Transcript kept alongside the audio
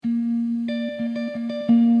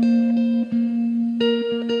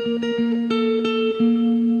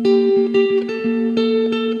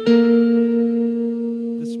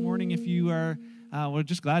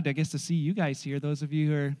just glad, I guess, to see you guys here. Those of you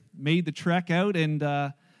who are made the trek out and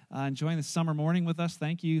enjoying the summer morning with us,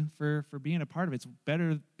 thank you for being a part of it. It's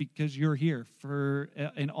better because you're here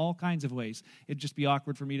in all kinds of ways. It'd just be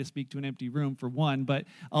awkward for me to speak to an empty room, for one, but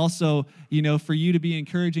also, for you to be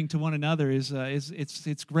encouraging to one another is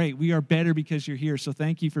it's great. We are better because you're here. So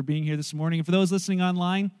thank you for being here this morning. And for those listening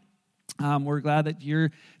online, we're glad that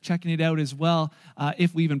you're checking it out as well.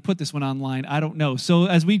 If we even put this one online, I don't know. So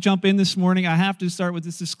as we jump in this morning, I have to start with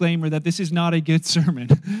this disclaimer that this is not a good sermon.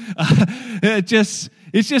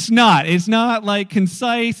 It's just not. It's not like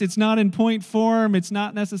concise. It's not in point form. It's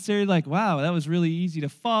not necessarily like, wow, that was really easy to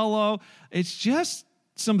follow. It's just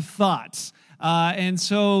some thoughts. And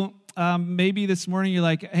so maybe this morning you're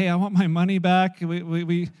like, hey, I want my money back.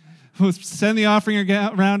 We'll send the offering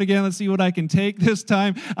around again. Let's see what I can take this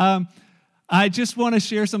time. I just want to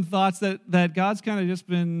share some thoughts that God's kind of just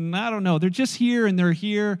been, I don't know, they're just here and they're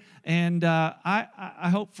here. And I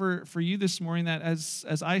hope for you this morning that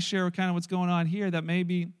as I share kind of what's going on here, that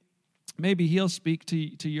maybe He'll speak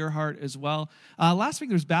to your heart as well. Last week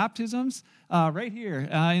there was baptisms right here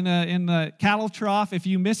in the cattle trough. If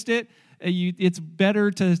you missed it, it's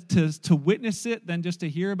better to witness it than just to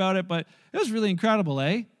hear about it. But it was really incredible,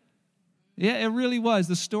 eh? Yeah, it really was.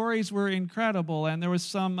 The stories were incredible, and there was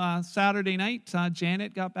some Saturday night.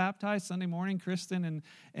 Janet got baptized. Sunday morning, Kristen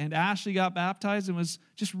and Ashley got baptized. It was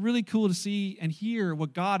just really cool to see and hear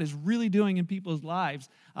what God is really doing in people's lives.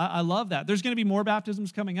 I love that. There's going to be more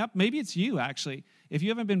baptisms coming up. Maybe it's you, actually. If you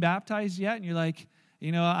haven't been baptized yet, and you're like,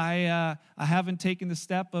 I haven't taken the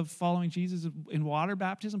step of following Jesus in water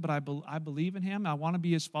baptism, but I believe in Him. I want to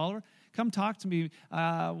be His follower. Come talk to me.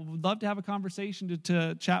 Would love to have a conversation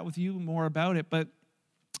to chat with you more about it. But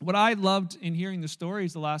what I loved in hearing the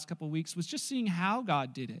stories the last couple of weeks was just seeing how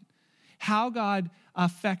God did it, how God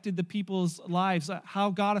affected the people's lives, how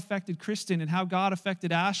God affected Kristen, and how God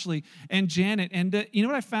affected Ashley and Janet. And you know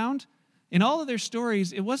what I found? In all of their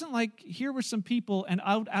stories, it wasn't like here were some people and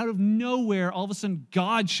out of nowhere, all of a sudden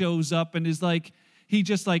God shows up and is like, he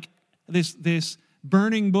just like this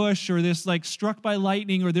burning bush or this like struck by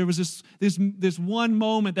lightning, or there was this one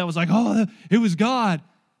moment that was like, oh, it was God.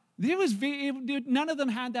 None of them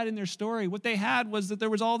had that in their story. What they had was that there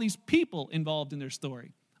was all these people involved in their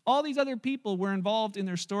story. All these other people were involved in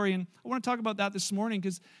their story, and I want to talk about that this morning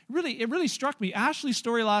because it really struck me. Ashley's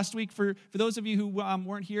story last week, for those of you who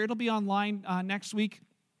weren't here, it'll be online next week.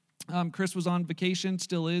 Chris was on vacation,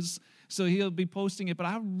 still is, so he'll be posting it, but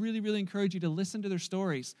I really, really encourage you to listen to their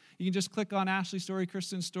stories. You can just click on Ashley's story,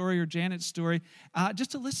 Kristen's story, or Janet's story,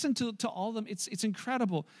 just to listen to all of them. It's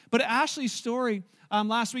incredible. But Ashley's story,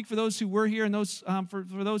 last week, for those who were here and those for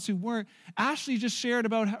those who weren't, Ashley just shared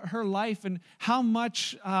about her life and how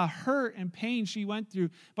much hurt and pain she went through.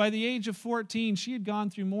 By the age of 14, she had gone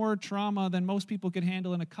through more trauma than most people could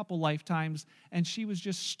handle in a couple lifetimes, and she was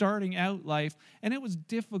just starting out life, and it was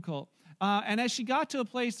difficult. And as she got to a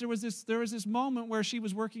place, there was this moment where she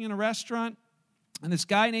was working in a restaurant, and this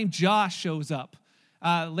guy named Josh shows up.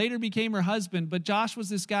 Later became her husband, but Josh was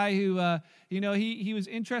this guy who, he was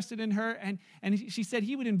interested in her, and she said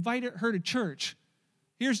he would invite her to church.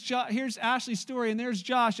 Here's Ashley's story, and there's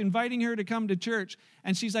Josh inviting her to come to church,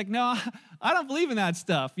 and she's like, no, I don't believe in that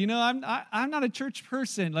stuff. I'm not a church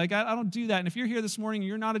person. Like, I don't do that. And if you're here this morning and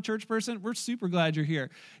you're not a church person, we're super glad you're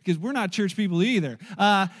here because we're not church people either.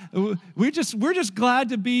 We're just glad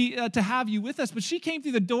to have you with us. But she came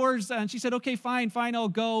through the doors and she said, okay, fine, I'll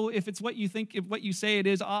go if it's what you think, if what you say it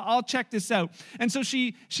is. I'll check this out. And so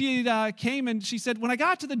she came and she said, when I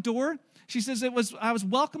got to the door, she says I was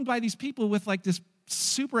welcomed by these people with like this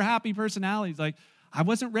super happy personalities. Like, I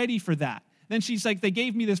wasn't ready for that. Then she's like, they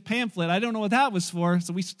gave me this pamphlet. I don't know what that was for,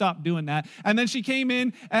 so we stopped doing that. And then she came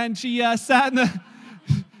in and she sat in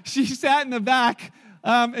the back.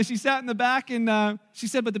 And she sat in the back, and she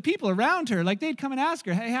said, but the people around her, like, they'd come and ask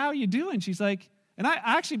her, hey, how are you doing? She's like, and I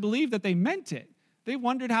actually believe that they meant it. They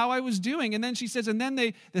wondered how I was doing. And then she says, and then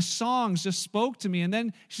the songs just spoke to me. And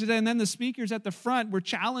then she said, and then the speakers at the front were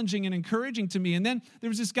challenging and encouraging to me. And then there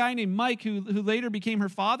was this guy named Mike who later became her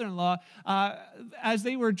father-in-law. As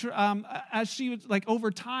she was like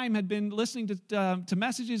over time had been listening to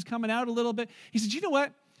messages coming out a little bit. He said, you know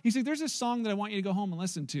what? He said, there's this song that I want you to go home and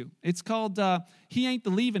listen to. It's called He Ain't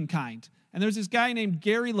the Leavin' Kind. And there's this guy named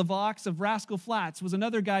Gary LaVox of Rascal Flatts, was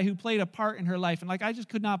another guy who played a part in her life. And like, I just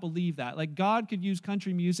could not believe that. Like, God could use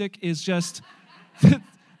country music is just,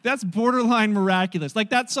 that's borderline miraculous.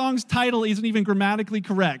 Like, that song's title isn't even grammatically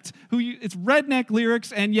correct. It's redneck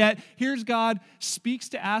lyrics, and yet here's God speaks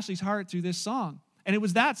to Ashley's heart through this song. And it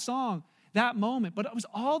was that song that moment. But it was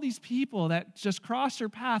all these people that just crossed her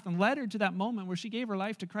path and led her to that moment where she gave her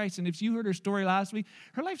life to Christ. And if you heard her story last week,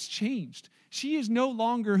 her life's changed. She is no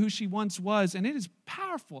longer who she once was, and it is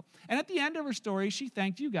powerful. And at the end of her story, she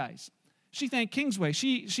thanked you guys. She thanked Kingsway.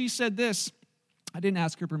 She said this. I didn't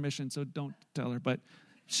ask her permission, so don't tell her, but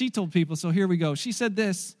she told people, so here we go. She said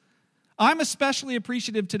this: I'm especially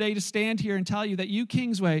appreciative today to stand here and tell you that you,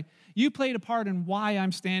 Kingsway, you played a part in why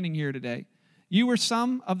I'm standing here today. You were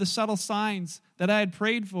some of the subtle signs that I had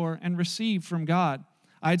prayed for and received from God.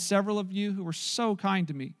 I had several of you who were so kind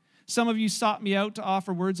to me. Some of you sought me out to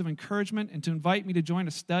offer words of encouragement and to invite me to join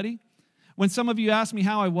a study. When some of you asked me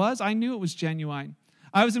how I was, I knew it was genuine.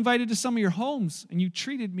 I was invited to some of your homes, and you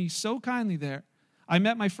treated me so kindly there. I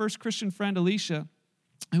met my first Christian friend, Alicia,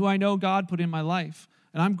 who I know God put in my life,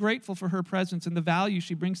 and I'm grateful for her presence and the value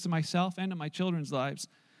she brings to myself and to my children's lives.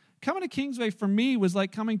 Coming to Kingsway for me was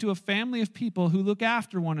like coming to a family of people who look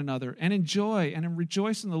after one another and enjoy and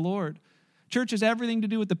rejoice in the Lord. Church has everything to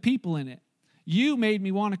do with the people in it. You made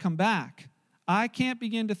me want to come back. I can't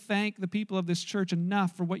begin to thank the people of this church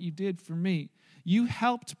enough for what you did for me. You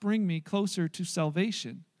helped bring me closer to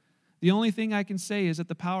salvation. The only thing I can say is that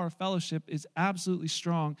the power of fellowship is absolutely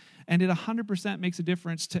strong, and it 100% makes a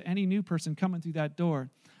difference to any new person coming through that door.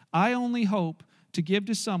 I only hope to give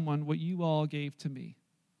to someone what you all gave to me.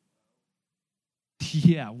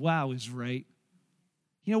 Yeah, wow is right.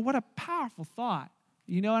 You know, what a powerful thought.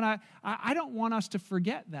 You know, and I don't want us to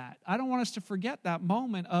forget that. I don't want us to forget that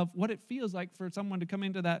moment of what it feels like for someone to come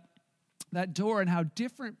into that door and how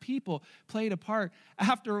different people played a part.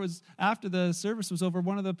 After the service was over,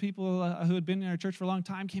 one of the people who had been in our church for a long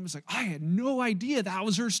time came and was like, I had no idea that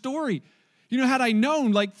was her story. You know, had I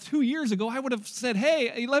known like 2 years ago, I would have said,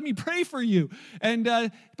 hey, let me pray for you. And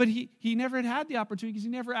but he never had the opportunity because he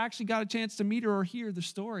never actually got a chance to meet her or hear the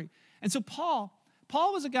story. And so Paul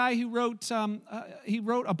was a guy who wrote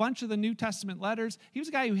a bunch of the New Testament letters. He was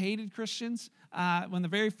a guy who hated Christians. When the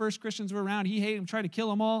very first Christians were around, he hated them, tried to kill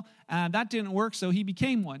them all. That didn't work, so he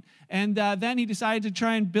became one. And then he decided to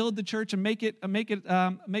try and build the church and make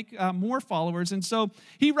more followers. And so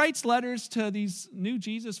he writes letters to these new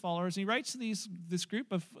Jesus followers. And he writes to this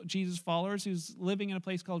group of Jesus followers who's living in a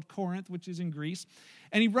place called Corinth, which is in Greece.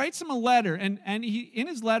 And he writes them a letter, and in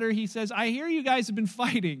his letter he says, I hear you guys have been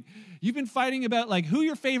fighting. You've been fighting about like who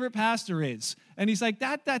your favorite pastor is. And he's like,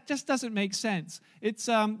 that just doesn't make sense. It's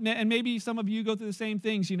and maybe some of you go through the same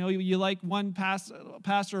things. You know, you like one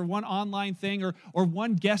pastor or one online thing or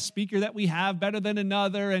one guest speaker that we have better than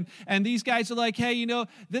another. And these guys are like, hey, you know,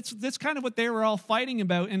 that's kind of what they were all fighting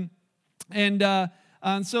about.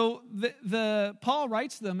 And so the Paul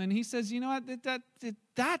writes them, and he says, you know what,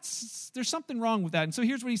 there's something wrong with that. And so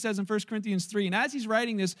here's what he says in 1 Corinthians 3. And as he's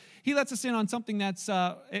writing this, he lets us in on something that's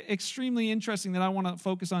extremely interesting that I want to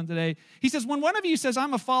focus on today. He says, when one of you says,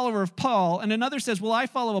 I'm a follower of Paul, and another says, well, I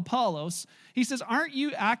follow Apollos, he says, aren't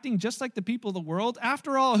you acting just like the people of the world?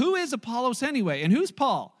 After all, who is Apollos anyway? And who's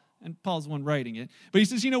Paul? And Paul's the one writing it. But he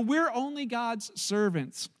says, you know, we're only God's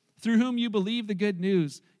servants through whom you believe the good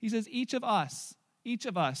news. He says, each of us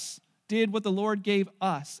did what the Lord gave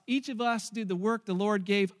us. Each of us did the work the Lord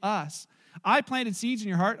gave us. I planted seeds in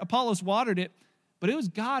your heart. Apollos watered it, but it was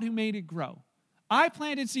God who made it grow. I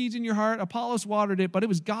planted seeds in your heart. Apollos watered it, but it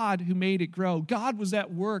was God who made it grow. God was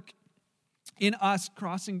at work in us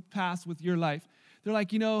crossing paths with your life. They're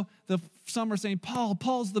like, you know, some are saying,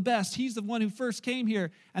 Paul's the best. He's the one who first came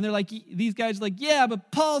here. And they're like, these guys are like, yeah,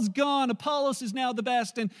 but Paul's gone. Apollos is now the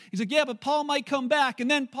best. And he's like, yeah, but Paul might come back.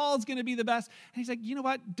 And then Paul's going to be the best. And he's like, you know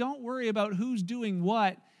what? Don't worry about who's doing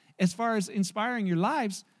what as far as inspiring your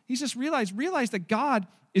lives. He's just realize that God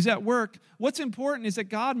is at work. What's important is that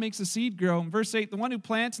God makes the seed grow. In verse 8, the one who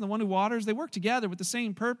plants and the one who waters, they work together with the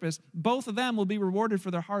same purpose. Both of them will be rewarded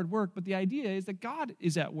for their hard work. But the idea is that God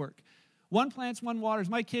is at work. One plants, one waters.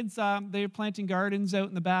 My kids, they're planting gardens out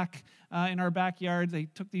in the back, in our backyard. They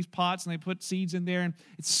took these pots and they put seeds in there, and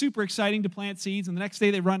it's super exciting to plant seeds. And the next day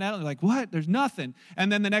they run out, and they're like, what? There's nothing. And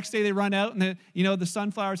then the next day they run out, and the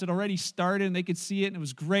sunflowers had already started, and they could see it, and it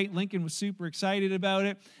was great. Lincoln was super excited about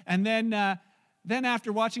it. And then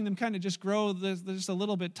after watching them kind of just grow just a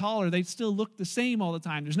little bit taller, they still look the same all the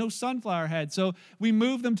time. There's no sunflower head. So we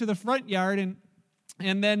moved them to the front yard,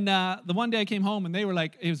 and then the one day I came home, and they were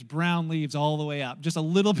like, it was brown leaves all the way up, just a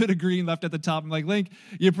little bit of green left at the top. I'm like, Link,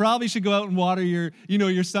 you probably should go out and water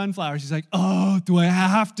your sunflowers. He's like, oh, do I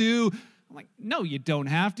have to? I'm like, no, you don't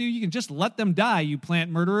have to. You can just let them die, you plant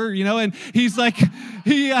murderer, And he's like,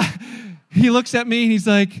 he looks at me, and he's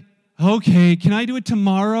like, okay, can I do it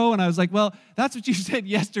tomorrow? And I was like, well, that's what you said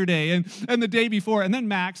yesterday and the day before. And then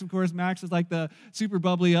Max, of course, Max is like the super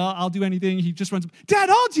bubbly, I'll do anything. He just runs, Dad,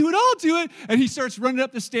 I'll do it. And he starts running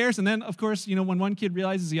up the stairs. And then, of course, when one kid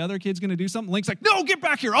realizes the other kid's going to do something, Link's like, no, get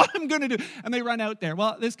back here. I'm going to do it. And they run out there.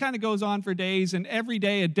 Well, this kind of goes on for days. And every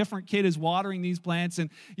day a different kid is watering these plants. And,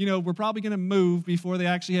 we're probably going to move before they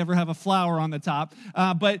actually ever have a flower on the top.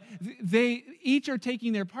 But they each are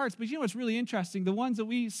taking their parts. But what's really interesting? The ones that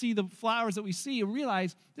we see, the flowers that we see, you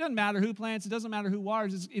realize it doesn't matter who plants, it doesn't matter who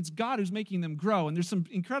waters, it's God who's making them grow. And there's some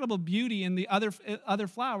incredible beauty in the other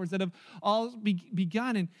flowers that have all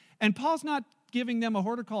begun. And Paul's not giving them a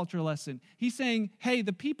horticulture lesson. He's saying, hey,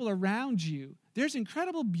 the people around you, there's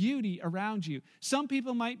incredible beauty around you. Some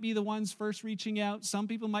people might be the ones first reaching out. Some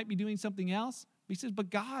people might be doing something else. He says, but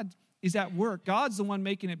God is at work. God's the one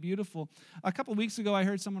making it beautiful. A couple of weeks ago, I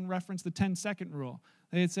heard someone reference the 10-second rule.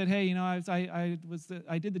 They had said, hey, I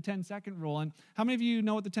did the 10-second rule. And how many of you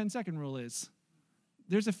know what the 10-second rule is?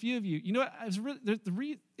 There's a few of you.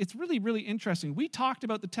 It's really, really interesting. We talked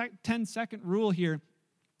about the 10-second rule here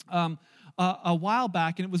a while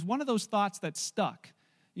back, and it was one of those thoughts that stuck.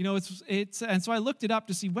 And so I looked it up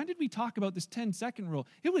to see, when did we talk about this 10-second rule?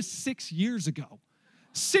 It was 6 years ago.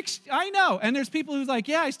 I know. And there's people who's like,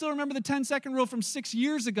 yeah, I still remember the 10-second rule from 6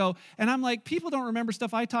 years ago. And I'm like, people don't remember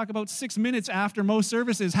stuff I talk about 6 minutes after most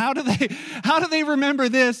services. How do they remember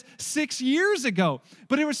this 6 years ago?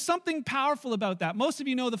 But there was something powerful about that. Most of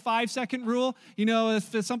you know the 5-second rule.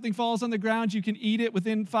 If something falls on the ground, you can eat it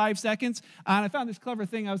within 5 seconds. And I found this clever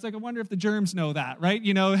thing. I was like, I wonder if the germs know that, right?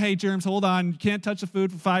 Hey, germs, hold on. You can't touch the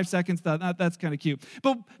food for 5 seconds. That's kind of cute.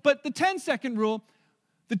 But the 10-second rule,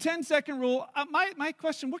 my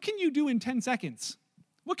question, what can you do in 10 seconds?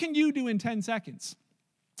 What can you do in 10 seconds?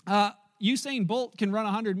 Usain Bolt can run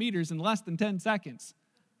 100 meters in less than 10 seconds.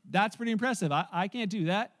 That's pretty impressive. I can't do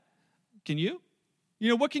that. Can you?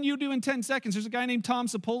 What can you do in 10 seconds? There's a guy named Tom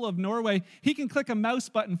Sapola of Norway. He can click a mouse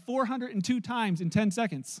button 402 times in 10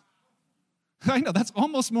 seconds. I know, that's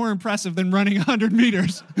almost more impressive than running 100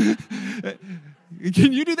 meters.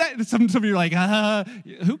 Can you do that? Some of you are like,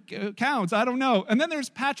 who counts? I don't know. And then there's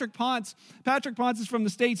Patrick Ponce. Patrick Ponce is from the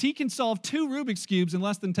States. He can solve 2 Rubik's Cubes in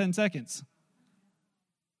less than 10 seconds.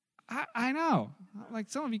 I know. Like,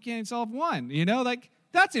 some of you can't solve one,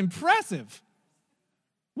 that's impressive.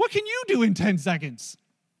 What can you do in 10 seconds?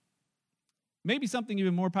 Maybe something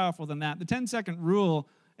even more powerful than that. The 10-second rule,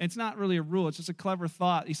 it's not really a rule. It's just a clever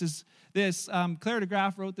thought. He says this, Claire de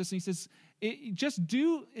Graaf wrote this, and he says,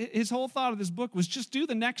 his whole thought of this book was just do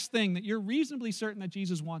the next thing that you're reasonably certain that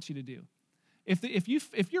Jesus wants you to do.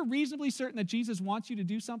 If you're reasonably certain that Jesus wants you to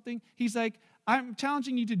do something, he's like, I'm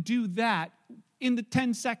challenging you to do that in the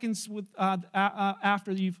 10 seconds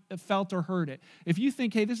after you've felt or heard it. If you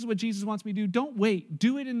think, hey, this is what Jesus wants me to do, don't wait.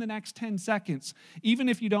 Do it in the next 10 seconds, even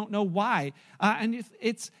if you don't know why. And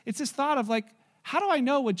it's this thought of like, how do I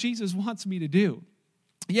know what Jesus wants me to do?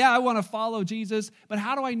 Yeah, I want to follow Jesus, but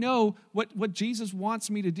how do I know what Jesus wants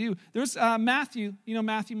me to do? There's Matthew,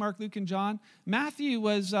 Matthew, Mark, Luke, and John. Matthew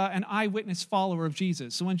was an eyewitness follower of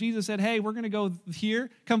Jesus. So when Jesus said, hey, we're going to go here,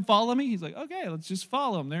 come follow me, he's like, okay, let's just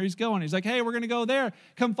follow him. There he's going. He's like, hey, we're going to go there,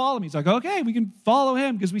 come follow me. He's like, okay, we can follow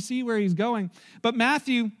him because we see where he's going. But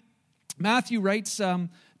Matthew writes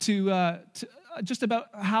to just about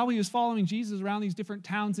how he was following Jesus around these different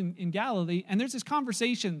towns in Galilee. And there's this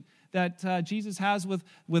conversation that Jesus has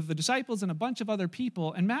with the disciples and a bunch of other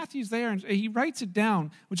people. And Matthew's there, and he writes it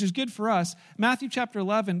down, which is good for us. Matthew chapter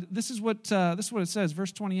 11, this is what it says,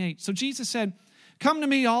 verse 28. So Jesus said, come to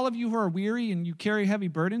me, all of you who are weary and you carry heavy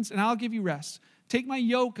burdens, and I'll give you rest. Take my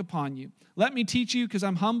yoke upon you. Let me teach you, because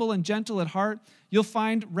I'm humble and gentle at heart. You'll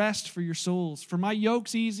find rest for your souls. For my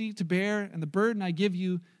yoke's easy to bear, and the burden I give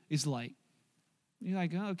you is light. You're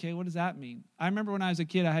like, oh, okay, what does that mean? I remember when I was a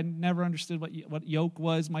kid, I had never understood what yoke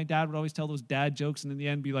was. My dad would always tell those dad jokes, and in the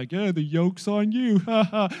end be like, yeah, the yoke's on you.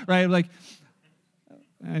 Right? Like,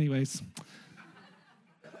 anyways.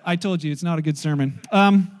 I told you, it's not a good sermon.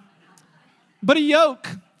 But a yoke,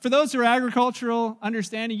 for those who are agricultural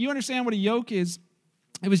understanding, you understand what a yoke is.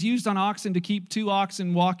 It was used on oxen to keep 2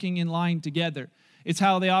 oxen walking in line together. It's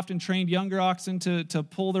how they often trained younger oxen to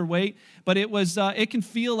pull their weight. But it can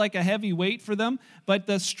feel like a heavy weight for them. But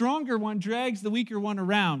the stronger one drags the weaker one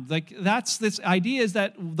around. Like, that's this idea is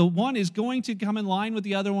that the one is going to come in line with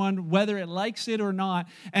the other one, whether it likes it or not.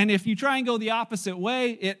 And if you try and go the opposite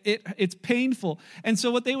way, it's painful. And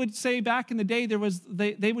so what they would say back in the day,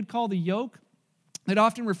 they would call the yoke They'd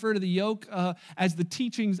often refer to the yoke as the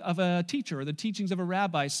teachings of a teacher or the teachings of a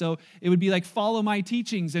rabbi. So it would be like, follow my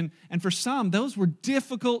teachings. And for some, those were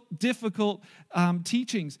difficult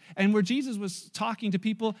teachings. And where Jesus was talking to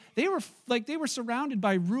people, they were surrounded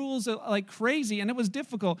by rules like crazy, and it was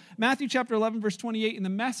difficult. Matthew chapter 11, verse 28, in the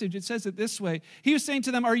Message, it says it this way. He was saying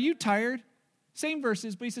to them, are you tired? Same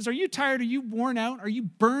verses, but he says, are you tired? Are you worn out? Are you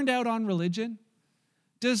burned out on religion?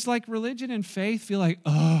 Does like religion and faith feel like,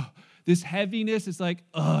 this heaviness is like,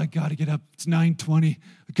 I got to get up. It's 9:20.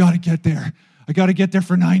 I got to get there. I got to get there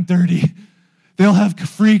for 9:30. They'll have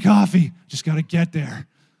free coffee. Just got to get there.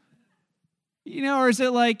 Or is it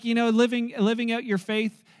like, living out your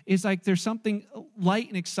faith is like there's something light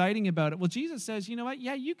and exciting about it? Well, Jesus says, you know what?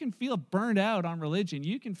 Yeah, you can feel burned out on religion.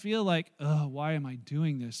 You can feel like, why am I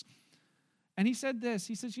doing this? And he said this.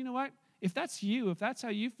 He says, you know what? If that's you, if that's how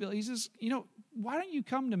you feel, he says, why don't you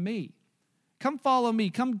come to me? Come follow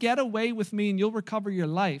me. Come get away with me and you'll recover your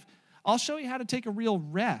life. I'll show you how to take a real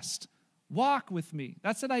rest. Walk with me.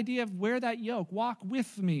 That's that idea of wear that yoke. Walk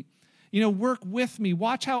with me. Work with me.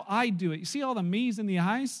 Watch how I do it. You see all the me's and the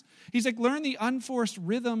I's? He's like, learn the unforced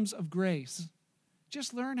rhythms of grace.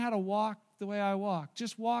 Just learn how to walk the way I walk.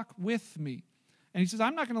 Just walk with me. And he says,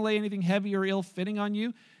 I'm not going to lay anything heavy or ill-fitting on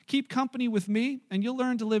you. Keep company with me and you'll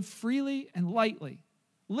learn to live freely and lightly.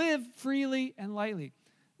 Live freely and lightly.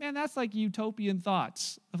 Man, that's like utopian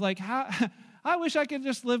thoughts of like, how I wish I could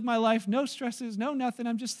just live my life, no stresses, no nothing.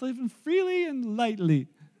 I'm just living freely and lightly.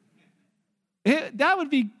 That would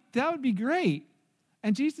be great.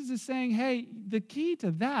 And Jesus is saying, hey, the key to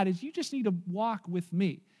that is you just need to walk with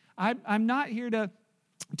me. I'm not here to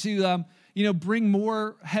bring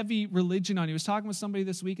more heavy religion on you. I was talking with somebody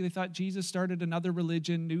this week and they thought Jesus started another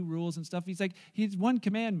religion, new rules and stuff. He's like, he's one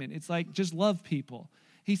commandment. It's like, just love people.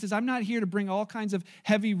 He says, I'm not here to bring all kinds of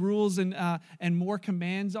heavy rules and more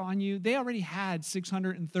commands on you. They already had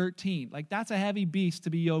 613. Like, that's a heavy beast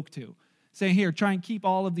to be yoked to. Saying, here, try and keep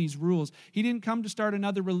all of these rules. He didn't come to start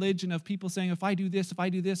another religion of people saying, if I do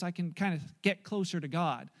this, I can kind of get closer to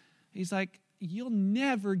God. He's like, you'll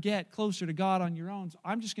never get closer to God on your own. So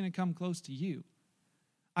I'm just going to come close to you.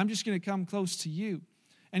 I'm just going to come close to you.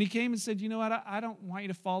 And he came and said, you know what? I don't want you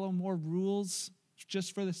to follow more rules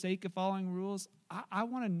just for the sake of following rules. I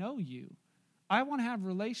want to know you. I want to have a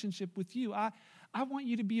relationship with you. I want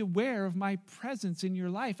you to be aware of my presence in your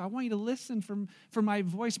life. I want you to listen for my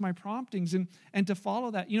voice, my promptings, and to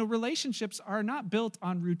follow that. Relationships are not built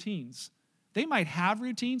on routines. They might have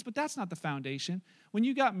routines, but that's not the foundation. When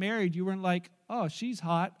you got married, you weren't like, oh, she's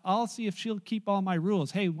hot. I'll see if she'll keep all my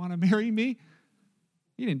rules. Hey, want to marry me?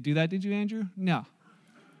 You didn't do that, did you, Andrew? No.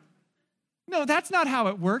 No, that's not how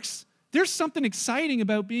it works. There's something exciting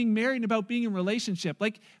about being married and about being in a relationship.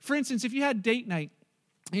 Like, for instance, if you had date night,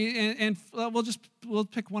 and we'll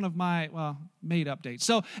pick one of my, made-up dates.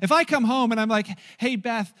 So if I come home and I'm like, hey,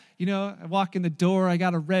 Beth, I walk in the door, I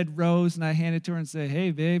got a red rose, and I hand it to her and say,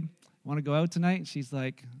 hey, babe, want to go out tonight? And she's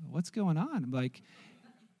like, what's going on? I'm like,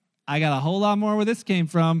 I got a whole lot more where this came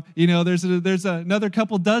from. There's another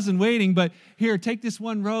couple dozen waiting, but here, take this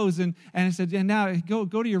one rose. And I said, yeah, now go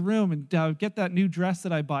to your room and get that new dress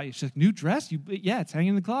that I bought you. She's like, new dress? Yeah, it's hanging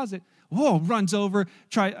in the closet. Whoa, runs over,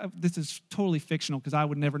 this is totally fictional because I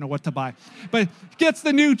would never know what to buy. But gets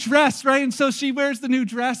the new dress, right? And so she wears the new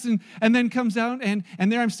dress and then comes out and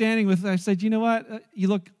there I'm standing with, I said, you know what? You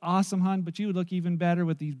look awesome, hon, but you would look even better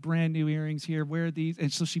with these brand new earrings here. Wear these.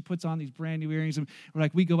 And so she puts on these brand new earrings and we're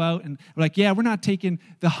like, we go out and we're like, yeah, we're not taking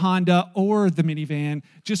the Honda or the minivan.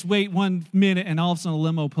 Just wait 1 minute and all of a sudden a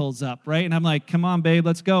limo pulls up, right? And I'm like, come on, babe,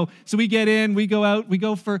 let's go. So we get in, we go out, we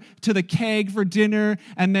go to the Keg for dinner,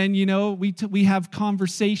 and then, we have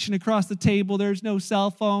conversation across the table. There's no cell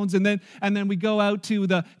phones, and then we go out to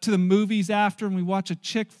the movies after, and we watch a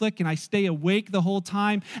chick flick, and I stay awake the whole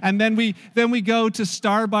time. And then we go to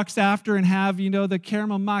Starbucks after and have the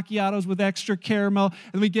caramel macchiatos with extra caramel.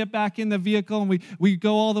 And we get back in the vehicle and we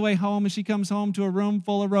go all the way home. And she comes home to a room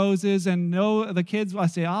full of roses, and the kids. I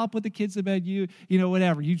say, I'll put the kids to bed.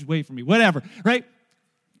 Whatever. You just wait for me. Whatever. Right?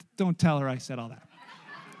 Don't tell her I said all that.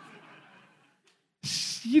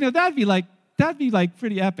 That'd be like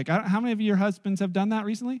pretty epic. How many of your husbands have done that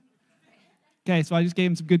recently? Okay, so I just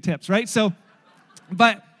gave him some good tips, right? So,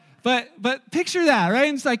 but But picture that, right?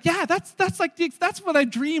 And it's like, yeah, that's what I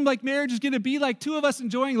dream like marriage is going to be like, two of us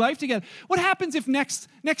enjoying life together. What happens if next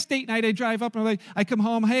date night I drive up and I come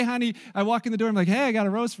home, hey, honey, I walk in the door, I'm like, hey, I got a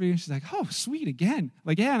rose for you. And she's like, oh, sweet, again. I'm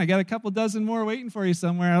like, yeah, and I got a couple dozen more waiting for you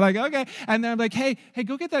somewhere. I'm like, okay. And then I'm like, hey,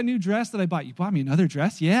 go get that new dress that I bought. You bought me another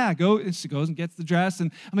dress? Yeah, go. And she goes and gets the dress.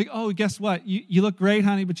 And I'm like, oh, guess what? You look great,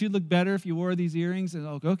 honey, but you'd look better if you wore these earrings. And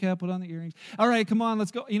okay, I'll put on the earrings. All right, come on,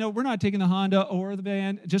 let's go. We're not taking the Honda or the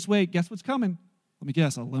van. Just wait, guess what's coming? Let me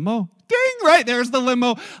guess, a limo? Ding, right, there's the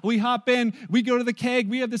limo. We hop in, we go to the keg,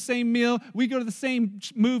 we have the same meal, we go to the same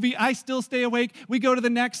movie, I still stay awake, we go to the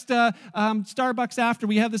next Starbucks after,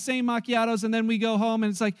 we have the same macchiatos, and then we go home,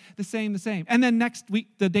 and it's like the same. And then next week,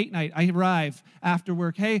 the date night, I arrive after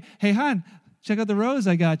work, hey, hon, check out the rose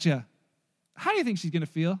I got you. How do you think she's going to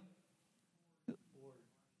feel?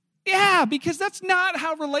 Yeah, because that's not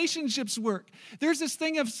how relationships work. There's this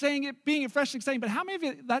thing of saying it, being fresh and exciting, but how many of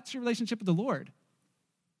you, that's your relationship with the Lord?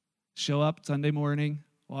 Show up Sunday morning,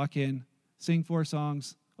 walk in, sing 4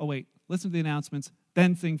 songs. Oh, wait, listen to the announcements,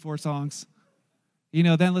 then sing 4 songs.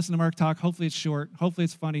 Then listen to Mark talk. Hopefully it's short. Hopefully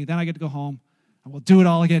it's funny. Then I get to go home, and we'll do it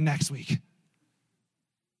all again next week.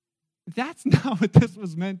 That's not what this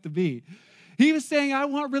was meant to be. He was saying, I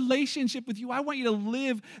want relationship with you. I want you to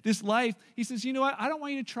live this life. He says, you know what? I don't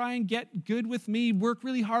want you to try and get good with me, work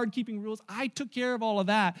really hard keeping rules. I took care of all of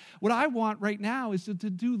that. What I want right now is to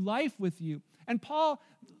do life with you. And Paul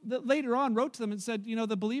later on wrote to them and said,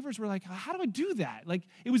 the believers were like, how do I do that? Like,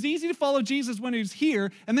 it was easy to follow Jesus when he was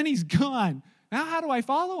here, and then he's gone. Now how do I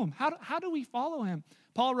follow him? How do we follow him?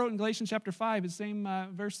 Paul wrote in Galatians chapter 5, the same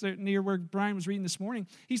verse near where Brian was reading this morning.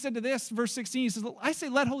 He said to this, verse 16, he says, I say,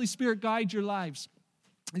 let Holy Spirit guide your lives.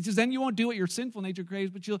 He says, then you won't do what your sinful nature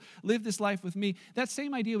craves, but you'll live this life with me. That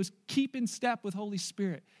same idea was keep in step with Holy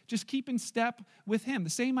Spirit. Just keep in step with him. The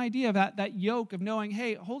same idea of that yoke of knowing,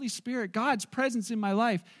 hey, Holy Spirit, God's presence in my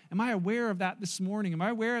life. Am I aware of that this morning? Am I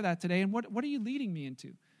aware of that today? And what are you leading me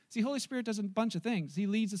into? See, Holy Spirit does a bunch of things. He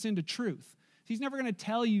leads us into truth. He's never going to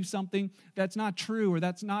tell you something that's not true or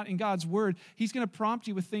that's not in God's word. He's going to prompt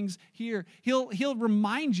you with things here. He'll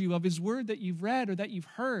remind you of his word that you've read or that you've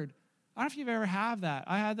heard. I don't know if you've ever had that.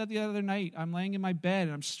 I had that the other night. I'm laying in my bed,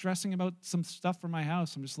 and I'm stressing about some stuff from my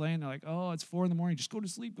house. I'm just laying there like, oh, it's 4 a.m. Just go to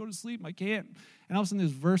sleep. I can't. And all of a sudden,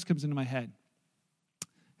 this verse comes into my head.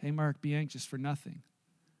 Hey, Mark, be anxious for nothing,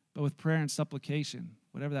 but with prayer and supplication,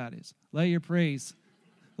 whatever that is, let your praise,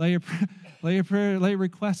 let your prayer, let your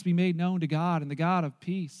requests be made known to God, and the God of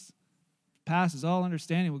peace passes all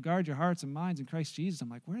understanding will guard your hearts and minds in Christ Jesus. I'm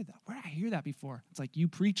like, where did I hear that before? It's like, you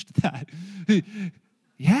preached that.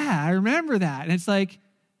 Yeah, I remember that. And it's like,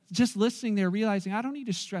 just listening there, realizing I don't need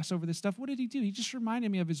to stress over this stuff. What did he do? He just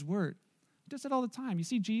reminded me of his word. He does it all the time. You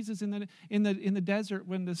see Jesus in the desert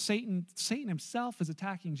when Satan himself is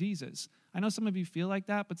attacking Jesus. I know some of you feel like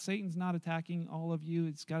that, but Satan's not attacking all of you.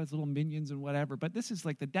 It's got his little minions and whatever. But this is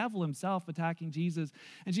like the devil himself attacking Jesus.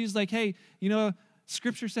 And Jesus is like, hey,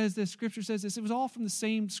 Scripture says this, Scripture says this. It was all from the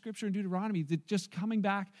same Scripture in Deuteronomy, just coming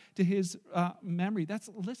back to his memory. That's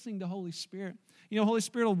listening to Holy Spirit. Holy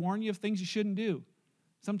Spirit will warn you of things you shouldn't do.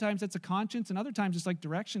 Sometimes that's a conscience, and other times it's like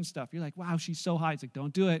direction stuff. You're like, wow, she's so high. It's like,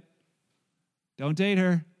 don't do it. Don't date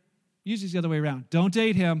her. Usually it's the other way around. Don't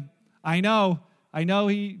date him. I know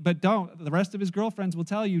but don't. The rest of his girlfriends will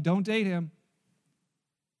tell you, don't date him.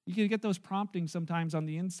 You can get those promptings sometimes on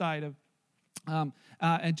the inside of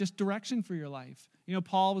and just direction for your life.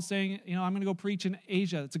 Paul was saying, I'm going to go preach in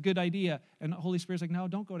Asia. It's a good idea. And the Holy Spirit's like, no,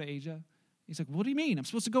 don't go to Asia. He's like, what do you mean? I'm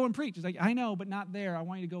supposed to go and preach. He's like, I know, but not there. I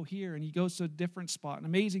want you to go here. And he goes to a different spot, and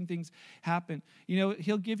amazing things happen.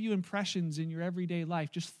 He'll give you impressions in your everyday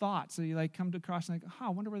life, just thoughts that you come across and I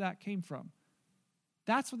wonder where that came from.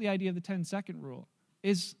 That's what the idea of the 10-second rule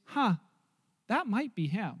is, that might be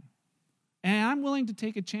him. And I'm willing to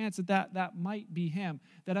take a chance that might be him.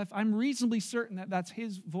 That if I'm reasonably certain that that's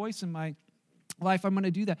his voice in my life, I'm going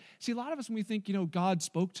to do that. See, a lot of us, when we think, God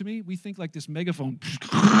spoke to me, we think like this megaphone.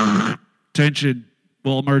 Attention,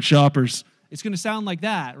 Walmart shoppers. It's going to sound like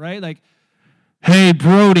that, right? Like, hey,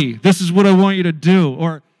 Brody, this is what I want you to do.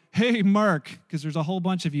 Or, hey, Mark, because there's a whole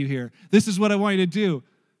bunch of you here. This is what I want you to do.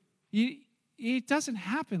 It doesn't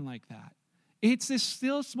happen like that. It's this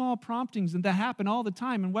still small promptings that happen all the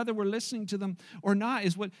time, and whether we're listening to them or not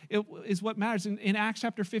is what matters. In Acts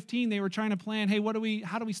chapter 15, they were trying to plan, hey,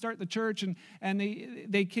 how do we start the church? And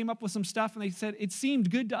they came up with some stuff, and they said it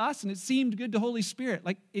seemed good to us, and it seemed good to Holy Spirit.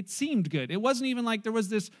 Like, it seemed good. It wasn't even like there was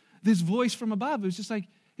this voice from above. It was just like,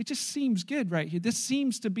 it just seems good right here. This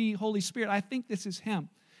seems to be Holy Spirit. I think this is him.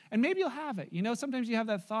 And maybe you'll have it. Sometimes you have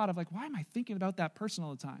that thought of like, why am I thinking about that person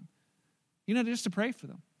all the time? Just to pray for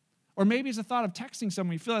them. Or maybe it's a thought of texting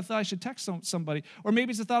someone. You feel I thought I should text somebody. Or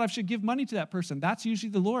maybe it's a thought I should give money to that person. That's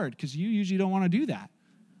usually the Lord, because you usually don't want to do that.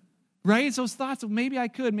 Right? It's those thoughts of maybe I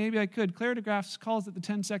could. Claire DeGraff calls it the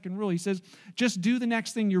 10-second rule. He says, just do the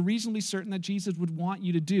next thing you're reasonably certain that Jesus would want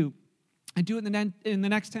you to do. And do it in the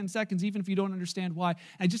next 10 seconds, even if you don't understand why.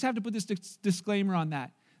 I just have to put this disclaimer on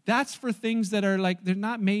that. That's for things that are like, they're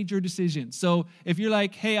not major decisions. So if you're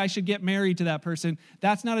like, hey, I should get married to that person,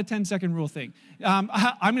 that's not a 10-second rule thing. I'm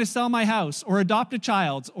going to sell my house or adopt a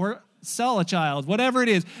child or sell a child, whatever it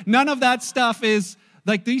is. None of that stuff is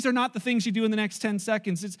like, these are not the things you do in the next 10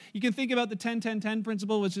 seconds. You can think about the 10-10-10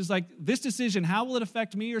 principle, which is like this decision, how will it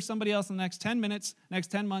affect me or somebody else in the next 10 minutes, next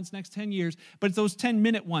 10 months, next 10 years? But it's those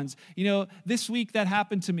 10-minute ones. This week that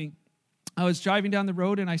happened to me. I was driving down the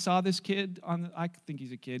road and I saw this kid I think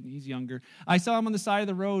he's a kid, he's younger. I saw him on the side of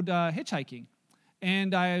the road hitchhiking.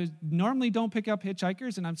 And I normally don't pick up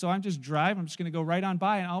hitchhikers, and I'm just driving. I'm just going to go right on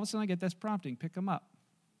by, and all of a sudden I get this prompting, pick him up.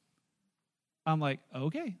 I'm like,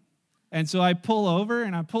 okay. And so I pull over,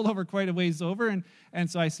 and I pull over quite a ways over, and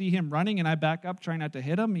so I see him running, and I back up, trying not to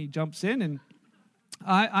hit him. He jumps in, and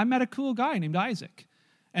I met a cool guy named Isaac.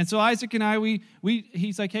 And so Isaac and I,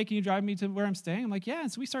 he's like, hey, can you drive me to where I'm staying? I'm like, yeah.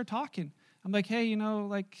 And so we start talking. I'm like, hey,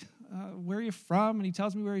 where are you from? And he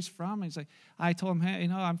tells me where he's from. And he's like, I told him, hey,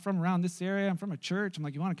 I'm from around this area. I'm from a church. I'm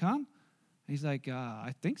like, you want to come? And he's like,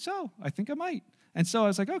 I think so. I think I might. And so I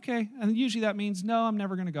was like, okay. And usually that means, no, I'm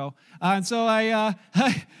never going to go. And so I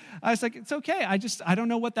was like, it's okay. I don't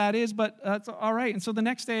know what that is, but it's all right. And so the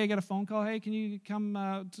next day I get a phone call. Hey, can you come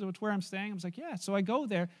to where I'm staying? I was like, yeah. So I go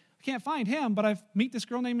there. I can't find him, but I meet this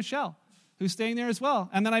girl named Michelle, who's staying there as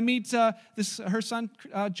well. And then I meet her son,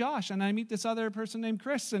 Josh, and I meet this other person named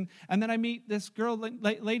Chris, and then I meet this girl,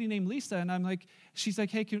 lady named Lisa, and I'm like, she's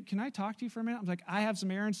like, hey, can I talk to you for a minute? I'm like, I have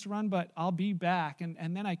some errands to run, but I'll be back, and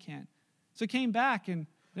then I can. So I came back, and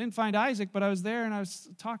I didn't find Isaac, but I was there, and I was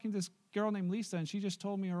talking to this girl named Lisa, and she just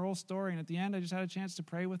told me her whole story, and at the end, I just had a chance to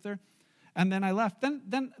pray with her. And then I left.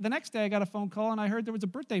 Then the next day I got a phone call, and I heard there was a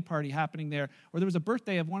birthday party happening there, or there was a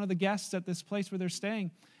birthday of one of the guests at this place where they're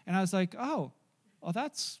staying. And I was like, oh,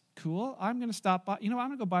 that's cool. I'm going to stop by. I'm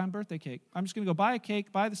going to go buy them birthday cake. I'm just going to go buy a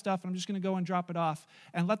cake, buy the stuff, and I'm just going to go and drop it off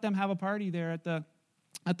and let them have a party there at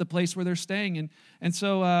the place where they're staying. And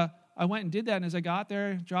so I went and did that. And as I got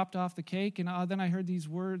there, dropped off the cake, and then I heard these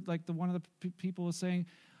words, like one of the people was saying,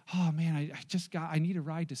 oh, man, I need a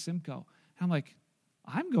ride to Simcoe. And I'm like,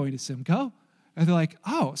 I'm going to Simcoe. And they're like,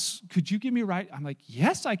 oh, could you give me a ride? I'm like,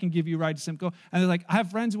 yes, I can give you a ride to Simcoe. And they're like, I have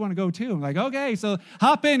friends who want to go too. I'm like, okay, so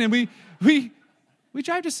hop in. And we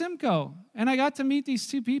drive to Simcoe. And I got to meet these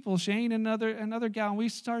two people, Shane and another gal. And we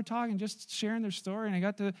started talking, just sharing their story. And I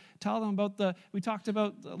got to tell them we talked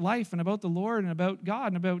about life and about the Lord and about God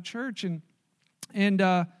and about church. And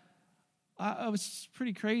it was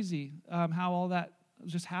pretty crazy how all that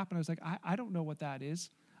just happened. I was like, I don't know what that is.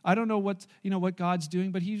 I don't know what God's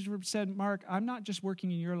doing, but he said, Mark, I'm not just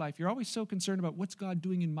working in your life. You're always so concerned about what's God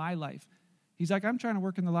doing in my life. He's like, I'm trying to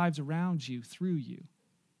work in the lives around you, through you.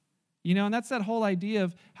 And that's that whole idea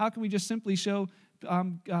of how can we just simply show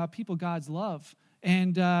people God's love.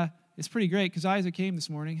 And it's pretty great because Isaac came this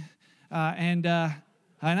morning. And I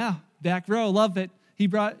know, back row, love it. He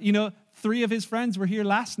brought, 3 of his friends were here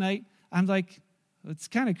last night. I'm like, it's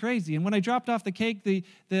kind of crazy. And when I dropped off the cake, the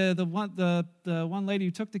one lady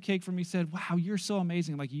who took the cake from me said, wow, you're so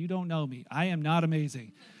amazing. I'm like, you don't know me. I am not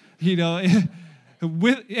amazing.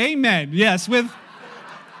 Amen. Yes,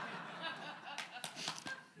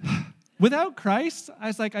 without Christ,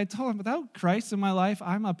 I told him, without Christ in my life,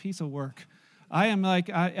 I'm a piece of work. I am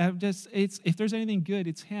like, if there's anything good,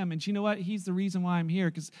 it's him. And you know what? He's the reason why I'm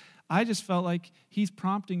here, because I just felt like he's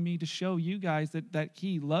prompting me to show you guys that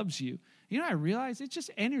he loves you. I realized it just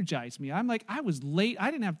energized me. I'm like, I was late.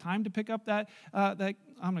 I didn't have time to pick up that I'm going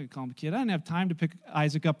to call him a kid. I didn't have time to pick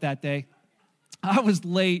Isaac up that day. I was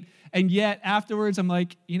late. And yet afterwards, I'm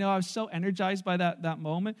like, I was so energized by that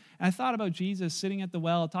moment. And I thought about Jesus sitting at the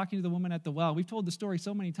well, talking to the woman at the well. We've told the story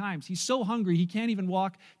so many times. He's so hungry, he can't even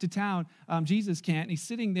walk to town. Jesus can't. And he's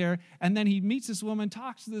sitting there, and then he meets this woman,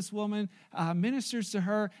 talks to this woman, ministers to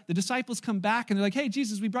her. The disciples come back, and they're like, hey,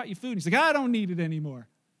 Jesus, we brought you food. He's like, I don't need it anymore.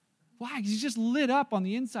 Why? Because he's just lit up on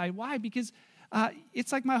the inside. Why? Because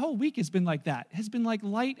it's like my whole week has been like that. Has been like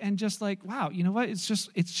light and just like, wow, you know what? It's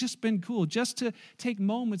just been cool. Just to take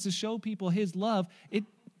moments to show people his love.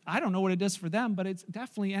 I don't know what it does for them, but it's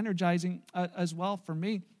definitely energizing as well for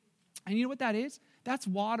me. And you know what that is? That's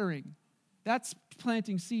watering. That's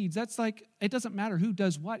planting seeds. That's like, it doesn't matter who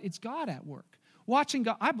does what. It's God at work. Watching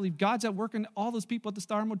God, I believe God's at work in all those people at the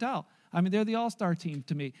Star Motel. I mean, they're the all-star team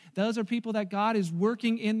to me. Those are people that God is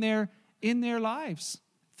working in their lives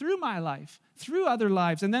through my life, through other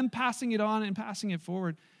lives, and then passing it on and passing it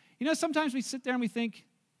forward. Sometimes we sit there and we think,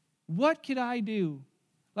 what could I do?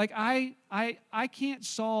 Like, I can't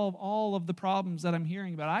solve all of the problems that I'm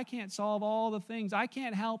hearing about. I can't solve all the things. I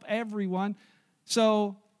can't help everyone.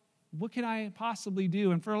 So what can I possibly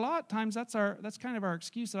do? And for a lot of times, that's kind of our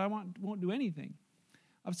excuse that I won't do anything.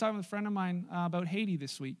 I was talking with a friend of mine about Haiti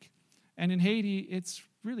this week. And in Haiti, it's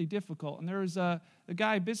really difficult. And there was a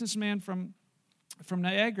guy, businessman from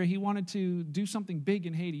Niagara. He wanted to do something big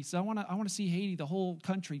in Haiti. So I want to see Haiti, the whole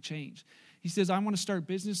country, change. He says, I want to start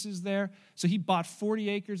businesses there. So he bought 40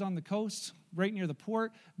 acres on the coast, right near the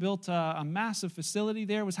port, built a massive facility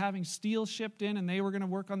there, was having steel shipped in, and they were going to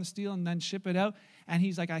work on the steel and then ship it out. And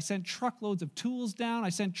he's like, I sent truckloads of tools down. I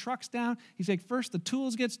sent trucks down. He's like, first the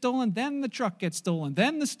tools get stolen, then the truck gets stolen,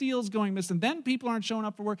 then the steel's going missing, then people aren't showing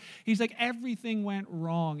up for work. He's like, everything went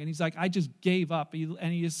wrong. And he's like, I just gave up.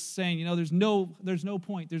 And he is saying, there's no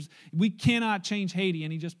point. We cannot change Haiti.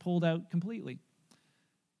 And he just pulled out completely.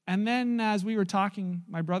 And then as we were talking,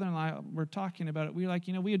 my brother and I were talking about it, we were like,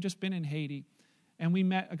 we had just been in Haiti, and we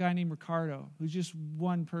met a guy named Ricardo, who's just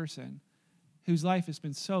one person whose life has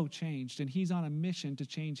been so changed, and he's on a mission to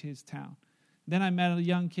change his town. Then I met a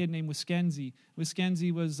young kid named Wiskenzi.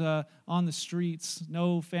 Wiskenzi was on the streets,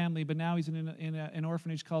 no family, but now he's in an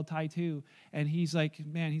orphanage called Taitu, and he's like,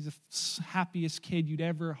 man, he's the happiest kid you'd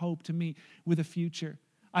ever hope to meet with a future.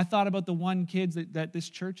 I thought about the one kid that this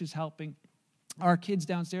church is helping. Our kids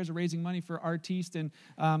downstairs are raising money for Artiste and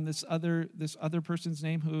this other person's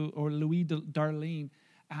name, Louis Darlene,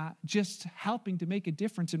 just helping to make a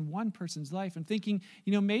difference in one person's life and thinking,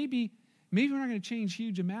 maybe we're not going to change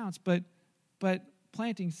huge amounts, but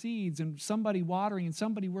planting seeds and somebody watering and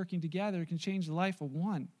somebody working together can change the life of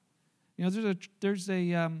one.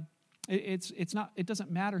 It doesn't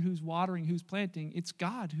matter who's watering, who's planting. It's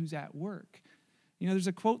God who's at work. There's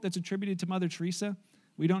a quote that's attributed to Mother Teresa.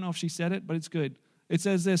 We don't know if she said it, but it's good. It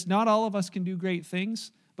says this: not all of us can do great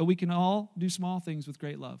things, but we can all do small things with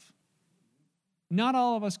great love. Not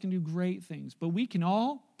all of us can do great things, but we can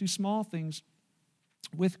all do small things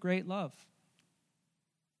with great love.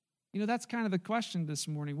 That's kind of the question this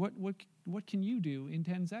morning. What can you do in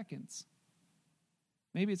 10 seconds?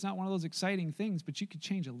 Maybe it's not one of those exciting things, but you could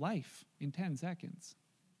change a life in 10 seconds.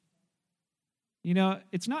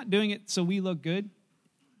 It's not doing it so we look good.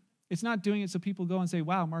 It's not doing it so people go and say,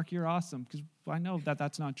 wow, Mark, you're awesome, because I know that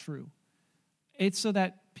that's not true. It's so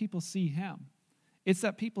that people see him. It's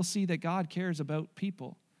that people see that God cares about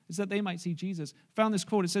people. It's that they might see Jesus. I found this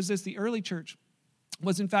quote. It says this: the early church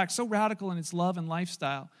was in fact so radical in its love and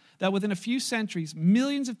lifestyle that within a few centuries,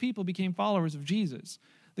 millions of people became followers of Jesus.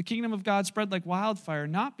 The kingdom of God spread like wildfire,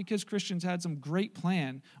 not because Christians had some great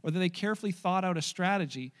plan or that they carefully thought out a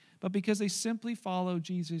strategy, but because they simply followed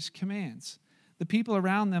Jesus' commands. The people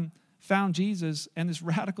around them found Jesus and this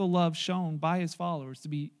radical love shown by his followers to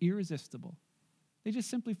be irresistible. They just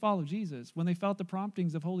simply followed Jesus. When they felt the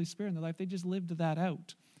promptings of Holy Spirit in their life, they just lived that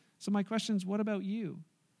out. So my question is, what about you?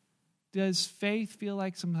 Does faith feel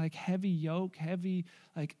like some heavy yoke,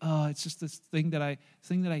 it's just this thing that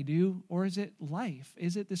I do? Or is it life?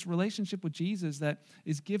 Is it this relationship with Jesus that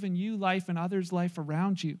is giving you life and others life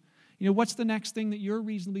around you? What's the next thing that you're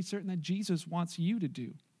reasonably certain that Jesus wants you to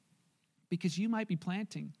do? Because you might be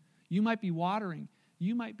planting. You might be watering.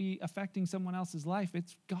 You might be affecting someone else's life.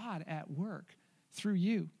 It's God at work through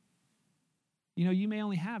you. You may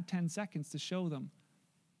only have 10 seconds to show them.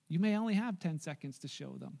 You may only have 10 seconds to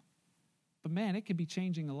show them. But man, it could be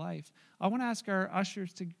changing a life. I want to ask our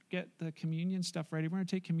ushers to get the communion stuff ready. We're going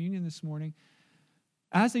to take communion this morning.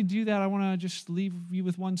 As they do that, I want to just leave you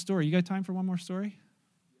with one story. You got time for one more story?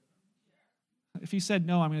 If you said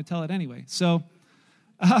no, I'm going to tell it anyway. So,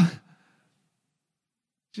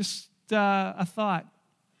 just a thought.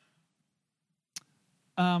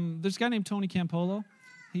 There's a guy named Tony Campolo.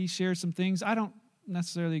 He shares some things. I don't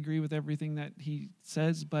necessarily agree with everything that he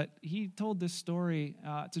says, but he told this story.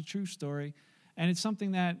 It's a true story, and it's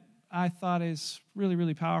something that I thought is really,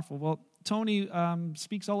 really powerful. Well, Tony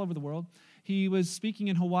speaks all over the world. He was speaking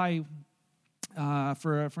in Hawaii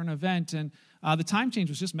for an event, and the time change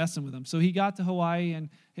was just messing with him. So he got to Hawaii, and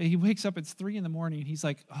he wakes up at 3 a.m, and he's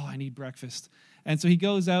like, oh, I need breakfast. And so he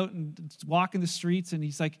goes out and walking the streets, and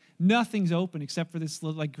he's like, nothing's open except for this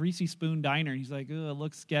little, Greasy Spoon diner. He's like, oh, it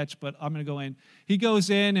looks sketch, but I'm going to go in. He goes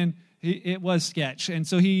in, and it was sketch. And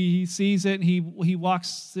so he sees it, and he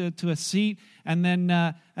walks to a seat, and then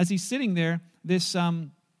as he's sitting there, this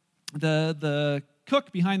the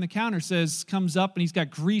cook behind the counter comes up, and he's got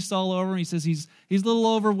grease all over him. He says he's a little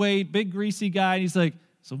overweight, big greasy guy. And he's like,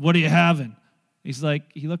 so what are you having? He's like,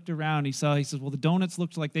 he looked around, he says, well, the donuts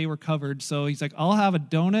looked like they were covered. So he's like, I'll have a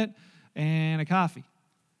donut and a coffee.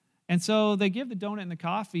 And so they give the donut and the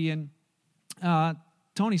coffee, and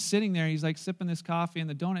Tony's sitting there. He's like sipping this coffee and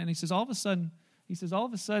the donut, and he says, all of a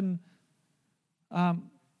sudden,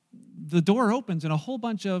 the door opens and a whole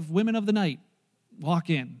bunch of women of the night walk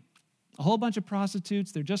in. A whole bunch of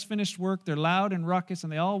prostitutes. They're just finished work. They're loud and ruckus,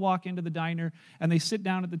 and they all walk into the diner, and they sit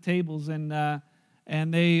down at the tables,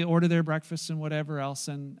 and they order their breakfast and whatever else.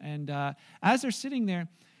 And as they're sitting there,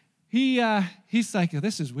 he's like,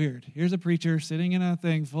 this is weird. Here's a preacher sitting in a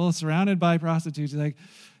thing surrounded by prostitutes.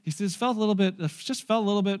 He says, felt a little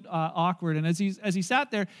bit awkward. And as he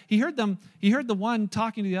sat there, he heard the one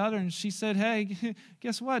talking to the other, and she said, hey,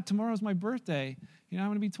 guess what? Tomorrow's my birthday. I'm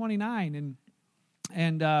going to be 29.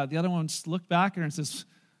 And the other one looked back at her and says,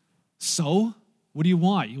 so, what do you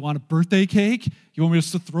want? You want a birthday cake? You want me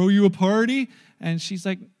just to throw you a party? And she's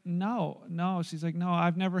like, no. She's like, no,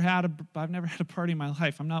 I've never had a party in my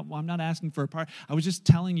life. I'm not asking for a party. I was just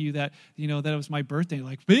telling you that, that it was my birthday.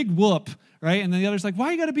 Like, big whoop, right? And then the other's like,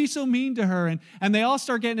 why you got to be so mean to her? And they all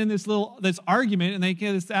start getting in this argument, and they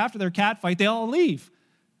get this, after their cat fight, they all leave.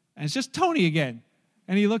 And it's just Tony again.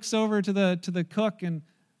 And he looks over to the cook, and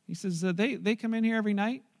he says, they come in here every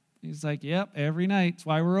night? He's like, yep, every night. That's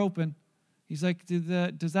why we're open. He's like,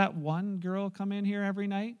 does that one girl come in here every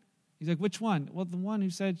night? He's like, which one? Well, the one who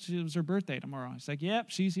said it was her birthday tomorrow. He's like, yep,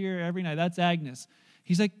 she's here every night. That's Agnes.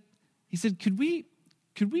 He said, could we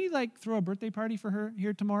like throw a birthday party for her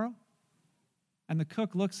here tomorrow? And the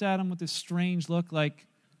cook looks at him with this strange look like,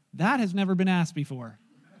 that has never been asked before.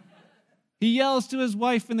 He yells to his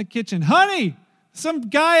wife in the kitchen, honey, some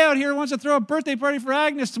guy out here wants to throw a birthday party for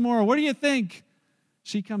Agnes tomorrow. What do you think?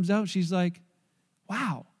 She comes out. She's like,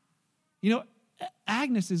 wow.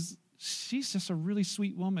 Agnes she's just a really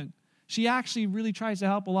sweet woman. She actually really tries to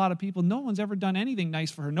help a lot of people. No one's ever done anything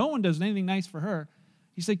nice for her. No one does anything nice for her.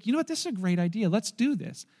 He's like, you know what? This is a great idea. Let's do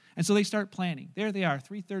this. And so they start planning. There they are,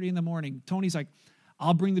 3:30 in the morning. Tony's like,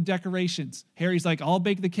 I'll bring the decorations. Harry's like, I'll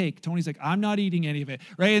bake the cake. Tony's like, I'm not eating any of it,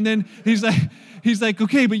 right? And then he's like,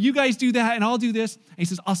 okay, but you guys do that, and I'll do this. And he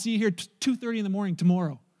says, I'll see you here 2:30 in the morning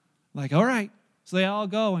tomorrow. I'm like, all right. So they all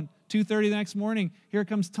go, and 2:30 the next morning, here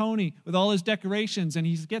comes Tony with all his decorations, and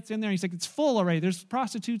he gets in there, and he's like, it's full already. There's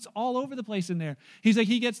prostitutes all over the place in there. He's like,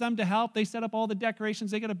 he gets them to help. They set up all the decorations.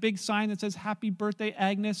 They got a big sign that says, Happy Birthday,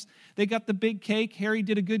 Agnes. They got the big cake. Harry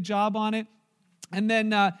did a good job on it. And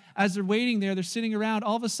then as they're waiting there, they're sitting around.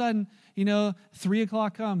 All of a sudden, 3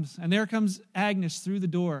 o'clock comes, and there comes Agnes through the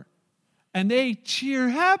door. And they cheer,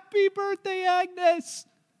 Happy Birthday, Agnes.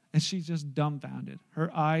 And she's just dumbfounded.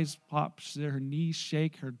 Her eyes pop, her knees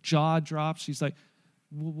shake, her jaw drops. She's like,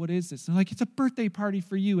 well, what is this? And they're like, it's a birthday party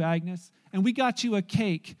for you, Agnes. And we got you a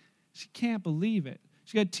cake. She can't believe it.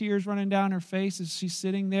 She got tears running down her face as she's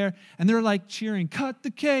sitting there. And they're like cheering, cut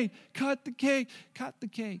the cake, cut the cake, cut the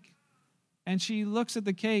cake. And she looks at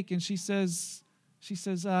the cake and she says,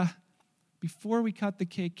 before we cut the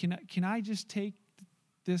cake, can I just take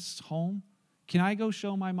this home? Can I go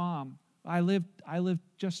show my mom? I live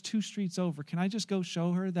just 2 streets over. Can I just go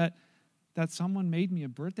show her that someone made me a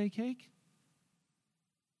birthday cake?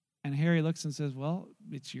 And Harry looks and says, well,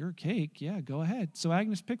 it's your cake. Yeah, go ahead. So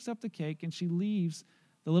Agnes picks up the cake and she leaves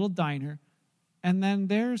the little diner. And then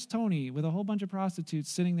there's Tony with a whole bunch of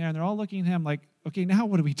prostitutes sitting there, and they're all looking at him like, okay, now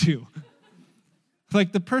what do we do?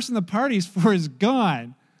 Like, the person the party's for is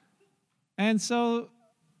gone. And so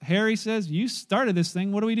Harry says, you started this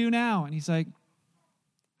thing. What do we do now? And he's like,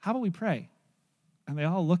 how about we pray? And they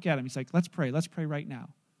all look at him. He's like, let's pray. Let's pray right now.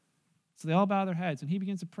 So they all bow their heads, and he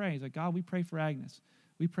begins to pray. He's like, God, we pray for Agnes.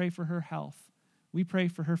 We pray for her health. We pray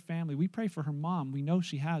for her family. We pray for her mom. We know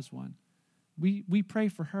she has one. We pray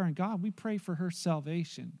for her, and God, we pray for her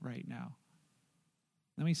salvation right now.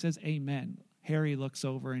 Then he says, amen. Harry looks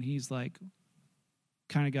over, and he's like,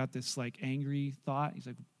 kind of got this like angry thought. He's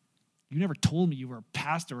like, you never told me you were a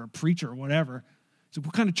pastor or a preacher or whatever. So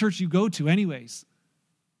what kind of church do you go to anyways?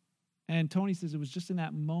 And Tony says it was just in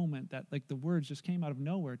that moment that like the words just came out of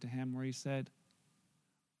nowhere to him, where he said,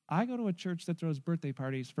 I go to a church that throws birthday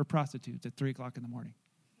parties for prostitutes at 3 o'clock in the morning.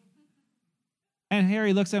 And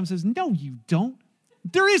Harry looks at him and says, no, you don't.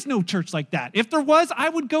 There is no church like that. If there was, I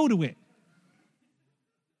would go to it.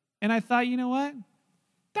 And I thought, you know what?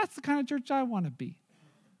 That's the kind of church I want to be.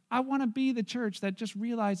 I want to be the church that just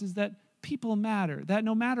realizes that people matter, that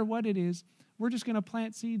no matter what it is, we're just going to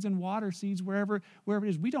plant seeds and water seeds wherever it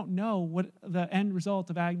is. We don't know what the end result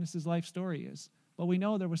of Agnes's life story is, but we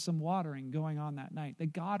know there was some watering going on that night,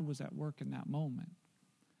 that God was at work in that moment.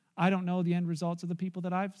 I don't know the end results of the people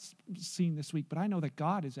that I've seen this week, but I know that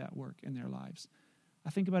God is at work in their lives. I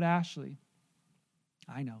think about Ashley.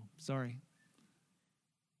 I know, sorry.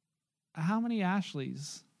 How many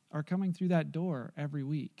Ashleys are coming through that door every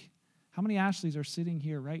week? How many Ashleys are sitting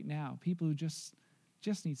here right now? People who just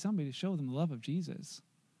need somebody to show them the love of Jesus.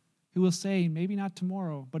 Who will say, maybe not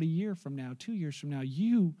tomorrow, but a year from now, 2 years from now,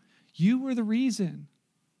 you were the reason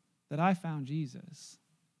that I found Jesus.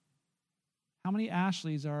 How many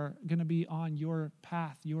Ashleys are going to be on your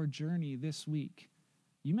path, your journey this week?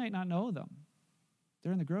 You might not know them.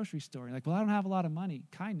 They're in the grocery store. You're like, well, I don't have a lot of money.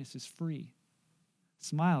 Kindness is free.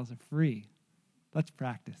 Smiles are free. Let's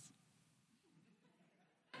practice.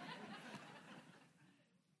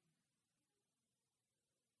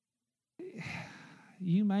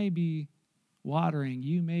 You may be watering,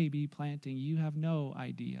 you may be planting, you have no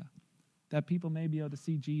idea that people may be able to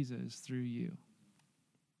see Jesus through you.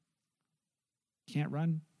 Can't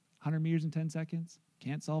run 100 meters in 10 seconds,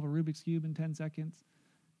 can't solve a Rubik's Cube in 10 seconds,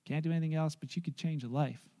 can't do anything else, but you could change a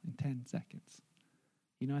life in 10 seconds.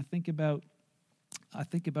 You know, I think about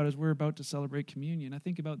as we're about to celebrate communion, I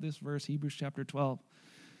think about this verse, Hebrews chapter 12,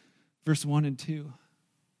 verse 1 and 2,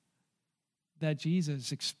 that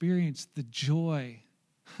Jesus experienced the joy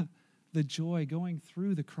going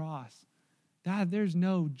through the cross. There's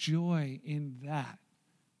no joy in that.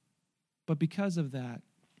 But because of that,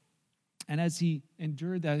 and as he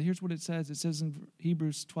endured that, here's what it says. It says in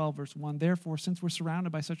Hebrews 12, verse 1, therefore, since we're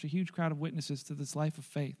surrounded by such a huge crowd of witnesses to this life of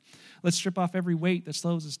faith, let's strip off every weight that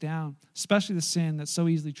slows us down, especially the sin that so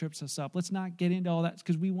easily trips us up. Let's not get into all that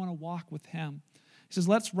because we want to walk with him. He says,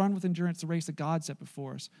 let's run with endurance the race that God set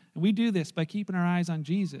before us. And we do this by keeping our eyes on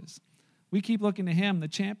Jesus. We keep looking to him, the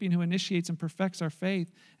champion who initiates and perfects our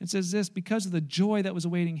faith. And says this, because of the joy that was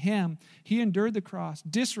awaiting him, he endured the cross,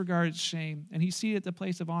 disregarded shame, and he seated at the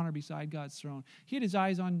place of honor beside God's throne. He had his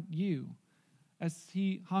eyes on you as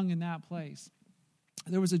he hung in that place.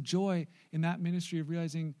 There was a joy in that ministry of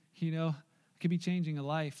realizing, I could be changing a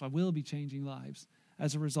life. I will be changing lives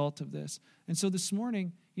as a result of this. And so this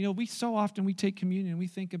morning, we so often we take communion and we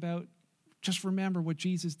think about, just remember what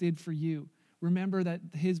Jesus did for you. Remember that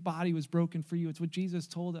his body was broken for you. It's what Jesus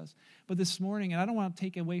told us. But this morning, and I don't want to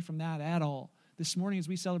take away from that at all, this morning as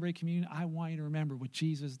we celebrate communion, I want you to remember what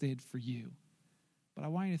Jesus did for you. But I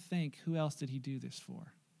want you to think, who else did he do this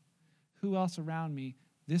for? Who else around me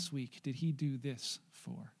this week did he do this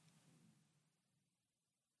for?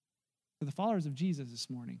 For the followers of Jesus this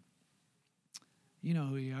morning, you know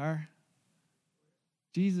who you are.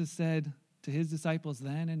 Jesus said to his disciples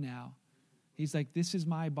then and now, he's like, this is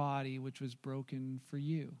my body, which was broken for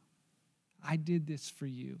you. I did this for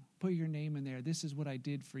you. Put your name in there. This is what I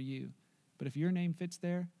did for you. But if your name fits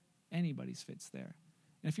there, anybody's fits there.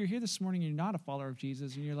 And if you're here this morning and you're not a follower of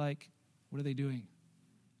Jesus and you're like, what are they doing?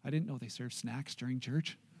 I didn't know they served snacks during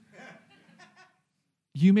church.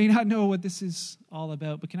 You may not know what this is all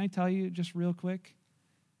about, but can I tell you just real quick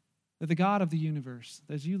that the God of the universe,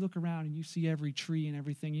 as you look around and you see every tree and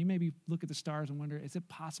everything, you maybe look at the stars and wonder, is it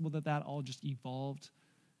possible that all just evolved?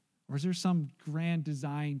 Or is there some grand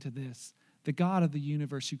design to this? The God of the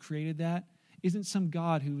universe who created that isn't some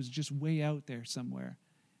God who was just way out there somewhere.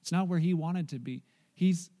 It's not where he wanted to be.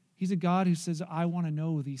 He's a God who says, I want to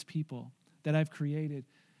know these people that I've created.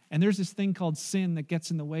 And there's this thing called sin that gets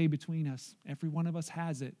in the way between us. Every one of us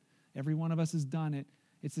has it. Every one of us has done it.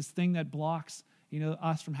 It's this thing that blocks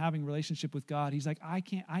us from having a relationship with God. He's like,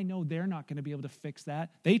 I know they're not going to be able to fix that.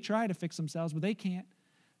 They try to fix themselves, but they can't.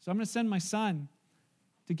 So I'm going to send my son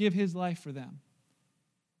to give his life for them.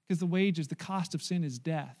 Because the cost of sin is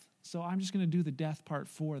death. So I'm just going to do the death part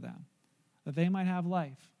for them, that they might have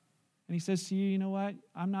life. And he says to you, you know what?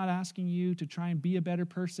 I'm not asking you to try and be a better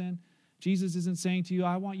person. Jesus isn't saying to you,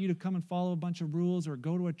 I want you to come and follow a bunch of rules or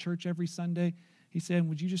go to a church every Sunday. He's saying,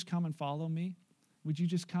 would you just come and follow me? Would you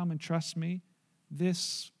just come and trust me?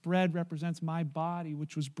 This bread represents my body,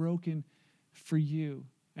 which was broken for you.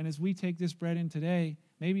 And as we take this bread in today,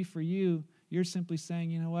 maybe for you, you're simply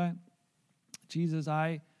saying, you know what? Jesus,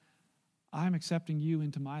 I'm accepting you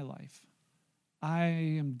into my life. I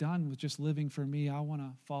am done with just living for me. I want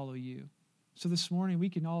to follow you. So this morning, we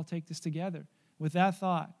can all take this together with that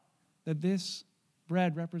thought that this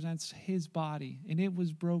bread represents his body, and it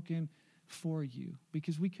was broken for you,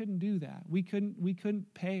 because we couldn't do that. We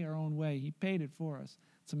couldn't pay our own way. He paid it for us.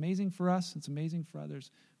 It's amazing for us. It's amazing for others.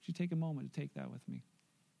 Would you take a moment to take that with me?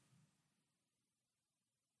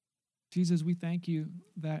 Jesus, we thank you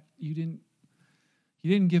that you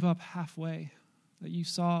didn't give up halfway, that you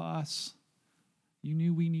saw us. You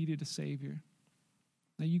knew we needed a Savior,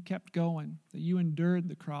 that you kept going, that you endured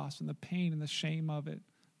the cross and the pain and the shame of it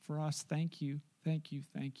for us. Thank you, thank you,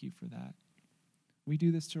 thank you for that. We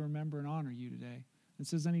do this to remember and honor you today. It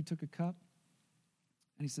says, then he took a cup,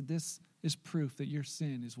 And he said, this is proof that your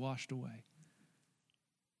sin is washed away.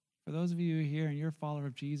 For those of you who are here and you're a follower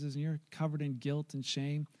of Jesus and you're covered in guilt and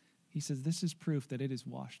shame, he says, this is proof that it is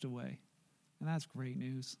washed away. And that's great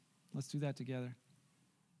news. Let's do that together.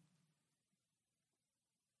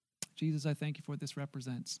 Jesus, I thank you for what this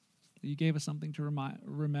represents. That you gave us something to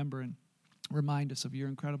remember and remind us of your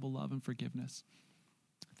incredible love and forgiveness.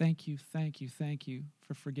 Thank you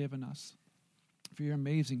for forgiving us, for your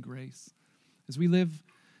amazing grace. As we live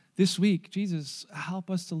this week, Jesus,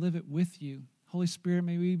 help us to live it with you. Holy Spirit,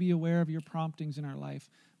 may we be aware of your promptings in our life.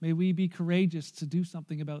 May we be courageous to do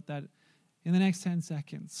something about that in the next 10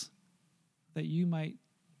 seconds, that you might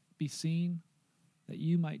be seen, that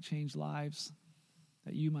you might change lives,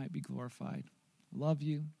 that you might be glorified. I love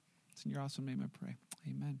you. It's in your awesome name I pray.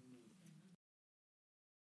 Amen.